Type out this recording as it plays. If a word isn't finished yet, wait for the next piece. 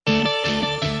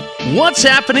What's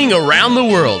happening around the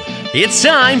world? It's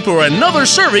time for another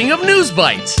serving of News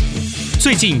Bites.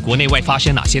 最近国内外发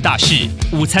生哪些大事？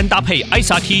午餐搭配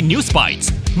ICT News Bites，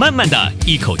 慢慢的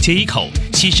一口接一口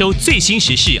吸收最新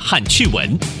时事和趣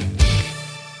闻。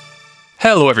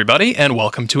Hello, everybody, and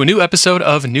welcome to a new episode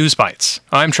of News Bites.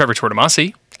 I'm Trevor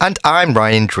Tortomasi. And I'm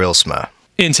Ryan Drillsma.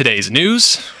 In today's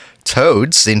news,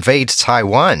 toads invade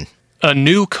Taiwan. A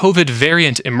new COVID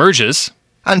variant emerges.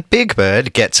 And Big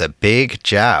Bird gets a big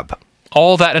jab.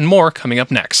 All that and more coming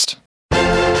up next.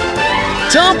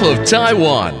 Top of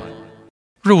Taiwan.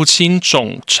 入侵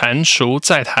种蟾蜍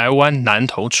在台湾南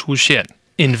投出现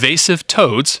Invasive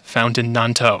toads found in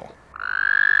Nantou.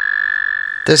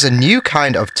 There's a new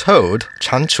kind of toad,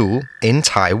 蟾蜍, in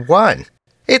Taiwan.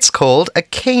 It's called a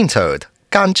cane toad,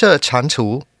 甘蔗蟾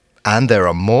蜍, and there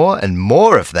are more and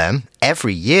more of them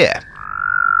every year.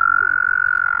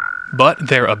 But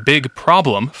they're a big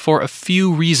problem for a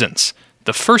few reasons.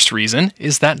 The first reason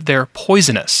is that they're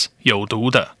poisonous, 有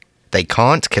毒的. They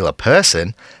can't kill a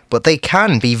person, but they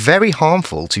can be very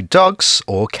harmful to dogs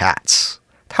or cats.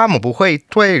 它们不会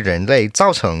对人类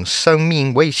造成生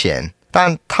命危险，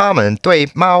但它们对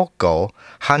猫、狗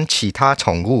和其他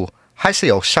宠物还是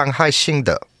有伤害性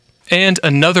的。And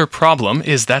another problem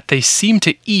is that they seem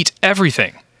to eat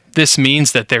everything. This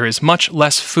means that there is much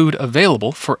less food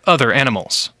available for other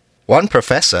animals. One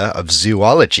professor of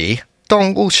zoology,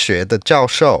 动物学的教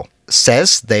授,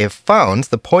 says they have found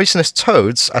the poisonous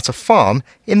toads at a farm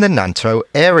in the Nantou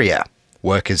area.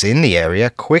 Workers in the area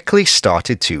quickly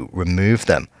started to remove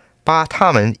them, 把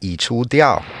它们移除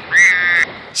掉.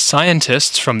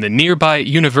 Scientists from the nearby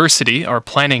university are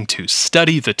planning to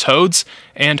study the toads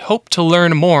and hope to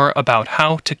learn more about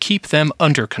how to keep them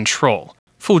under control.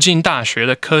 附近大学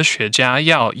的科学家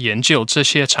要研究这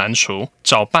些蟾蜍，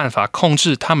找办法控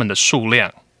制它们的数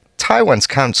量。Taiwan's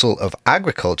Council of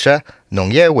Agriculture,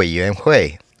 农业委员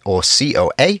会, or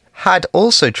COA, had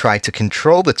also tried to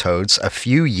control the toads a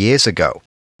few years ago.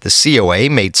 The COA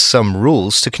made some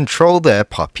rules to control their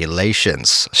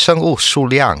populations, 生物数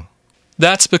量.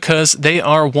 That's because they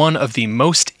are one of the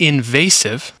most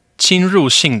invasive, 侵入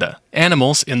性的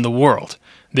animals in the world.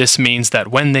 This means that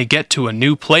when they get to a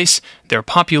new place, their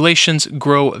populations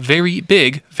grow very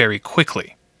big very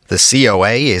quickly. The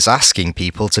COA is asking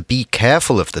people to be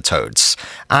careful of the toads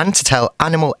and to tell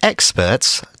animal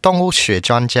experts, 动物学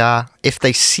专家, if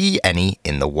they see any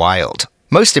in the wild.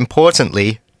 Most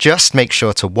importantly, just make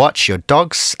sure to watch your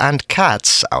dogs and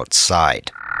cats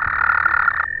outside.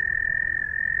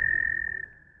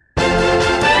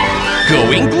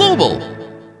 Going global.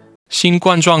 新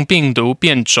冠状病毒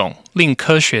变种令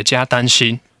科学家担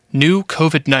心。New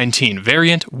COVID-19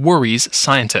 variant worries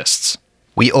scientists.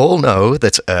 We all know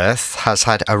that Earth has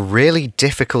had a really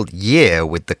difficult year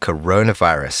with the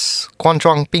coronavirus, 冠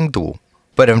状病毒.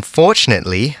 But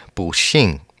unfortunately, 不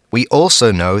幸, we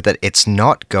also know that it's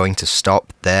not going to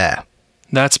stop there.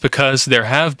 That's because there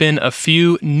have been a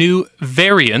few new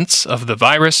variants of the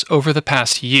virus over the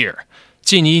past year.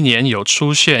 近一年有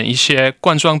出现一些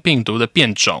冠状病毒的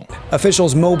变种。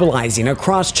Officials mobilizing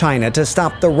across China to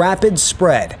stop the rapid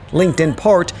spread, linked in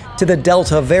part to the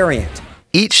Delta variant.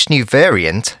 Each new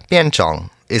variant, 变种,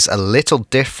 is a little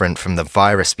different from the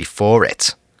virus before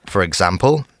it. For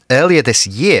example, earlier this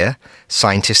year,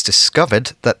 scientists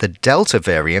discovered that the Delta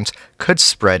variant could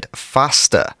spread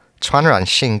faster, 传染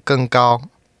性更高.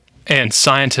 And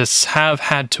scientists have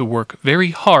had to work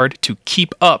very hard to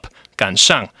keep up, 赶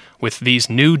上, with these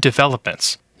new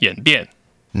developments, 演变.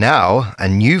 Now, a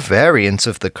new variant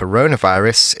of the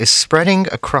coronavirus is spreading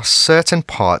across certain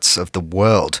parts of the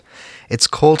world. It's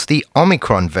called the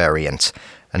Omicron variant,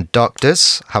 and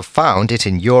doctors have found it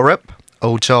in Europe,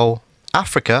 欧洲,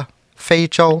 Africa, 非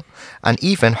洲, and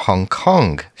even Hong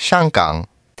Kong, 香港.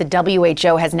 The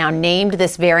WHO has now named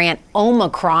this variant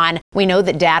Omicron. We know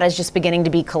that data is just beginning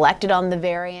to be collected on the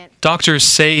variant. Doctors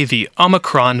say the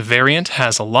Omicron variant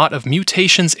has a lot of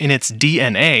mutations in its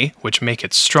DNA, which make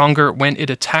it stronger when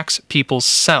it attacks people's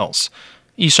cells.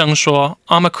 医生说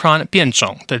Omicron 变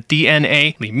种的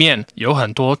DNA 里面有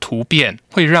很多突变，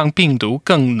会让病毒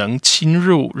更能侵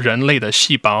入人类的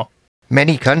细胞。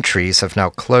Many countries have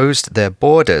now closed their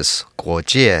borders, 国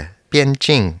界, 边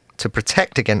境, to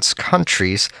protect against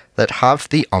countries that have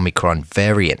the Omicron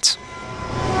variant.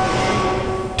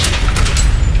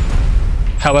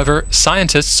 However,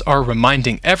 scientists are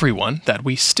reminding everyone that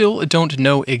we still don't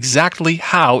know exactly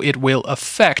how it will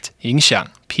affect 影响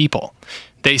people.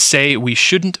 They say we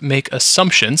shouldn't make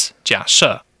assumptions 假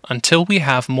设 until we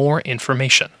have more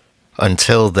information.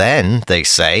 Until then, they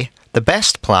say, the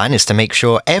best plan is to make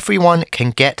sure everyone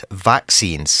can get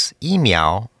vaccines, 疫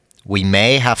苗. We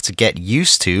may have to get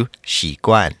used to 习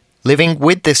惯 living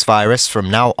with this virus from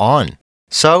now on.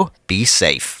 So be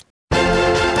safe.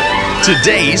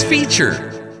 Today's feature.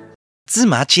 芝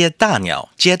麻街大鸟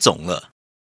接种了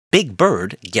Big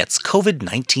Bird gets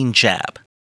COVID-19 jab.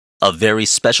 A very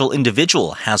special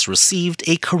individual has received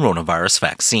a coronavirus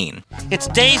vaccine. It's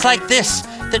days like this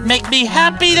that make me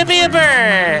happy to be a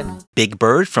bird. Big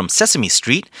Bird from Sesame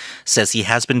Street says he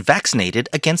has been vaccinated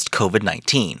against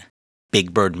COVID-19.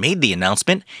 Big Bird made the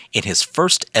announcement in his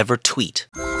first ever tweet.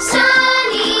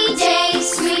 Sunny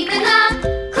days sweeping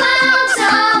the clouds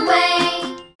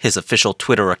away. His official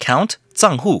Twitter account,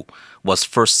 账户, was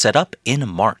first set up in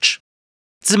March.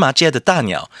 芝麻街的大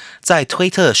鸟在推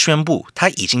特宣布他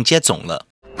已经接种了。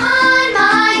On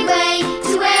my way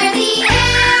to where the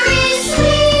air is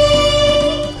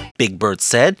sweet. Big Bird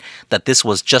said that this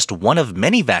was just one of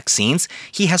many vaccines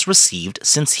he has received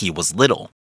since he was little.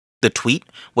 The tweet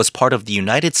was part of the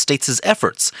United States'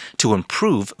 efforts to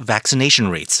improve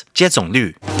vaccination rates, 接种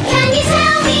率. Can you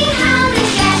tell me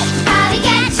how to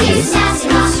get to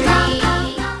Sesame Street?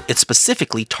 It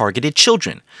specifically targeted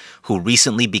children who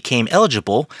recently became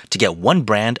eligible to get one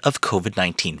brand of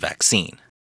COVID-19 vaccine.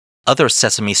 Other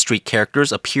Sesame Street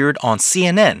characters appeared on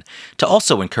CNN to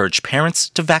also encourage parents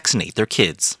to vaccinate their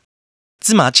kids.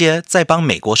 芝麻街在帮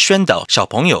美国宣导小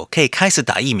朋友可以开始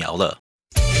打疫苗了。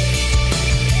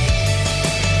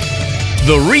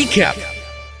The recap.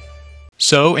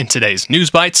 So, in today's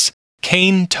News Bites,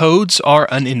 cane toads are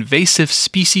an invasive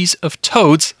species of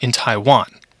toads in Taiwan.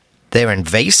 They're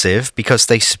invasive because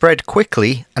they spread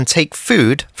quickly and take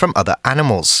food from other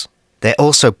animals. They're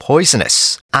also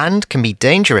poisonous and can be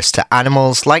dangerous to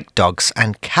animals like dogs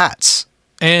and cats.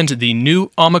 And the new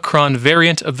Omicron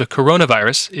variant of the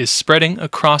coronavirus is spreading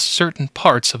across certain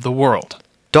parts of the world.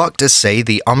 Doctors say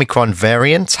the Omicron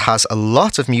variant has a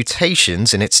lot of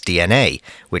mutations in its DNA,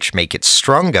 which make it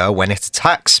stronger when it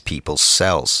attacks people's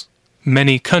cells.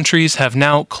 Many countries have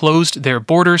now closed their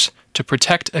borders to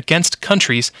protect against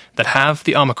countries that have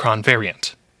the Omicron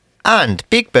variant. And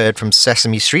Big Bird from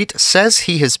Sesame Street says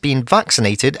he has been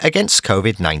vaccinated against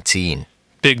COVID-19.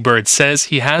 Big Bird says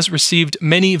he has received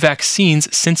many vaccines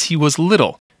since he was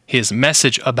little. His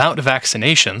message about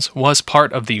vaccinations was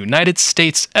part of the United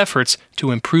States' efforts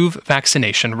to improve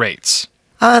vaccination rates.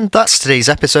 And that's today's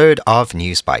episode of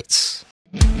News Bites.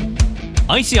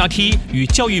 ICRT 与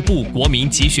教育部国民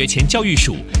及学前教育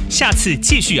署下次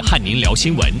继续和您聊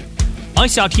新闻。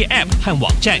ICRT App 和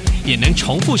网站也能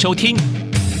重复收听。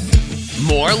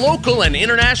More local and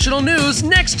international news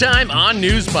next time on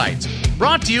News Bites.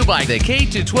 Brought to you by the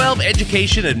K-12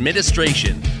 Education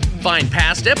Administration. Find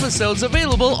past episodes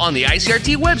available on the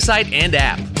ICRT website and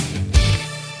app.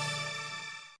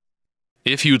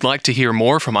 If you'd like to hear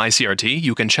more from ICRT,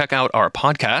 you can check out our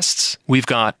podcasts. We've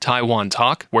got Taiwan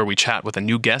Talk, where we chat with a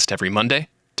new guest every Monday.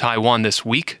 Taiwan This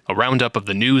Week, a roundup of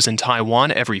the news in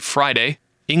Taiwan every Friday.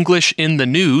 English in the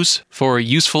News, for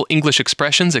useful English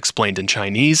expressions explained in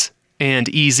Chinese. And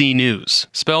EZ News,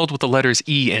 spelled with the letters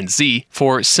E and Z,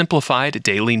 for simplified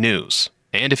daily news.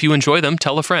 And if you enjoy them,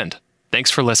 tell a friend. Thanks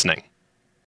for listening.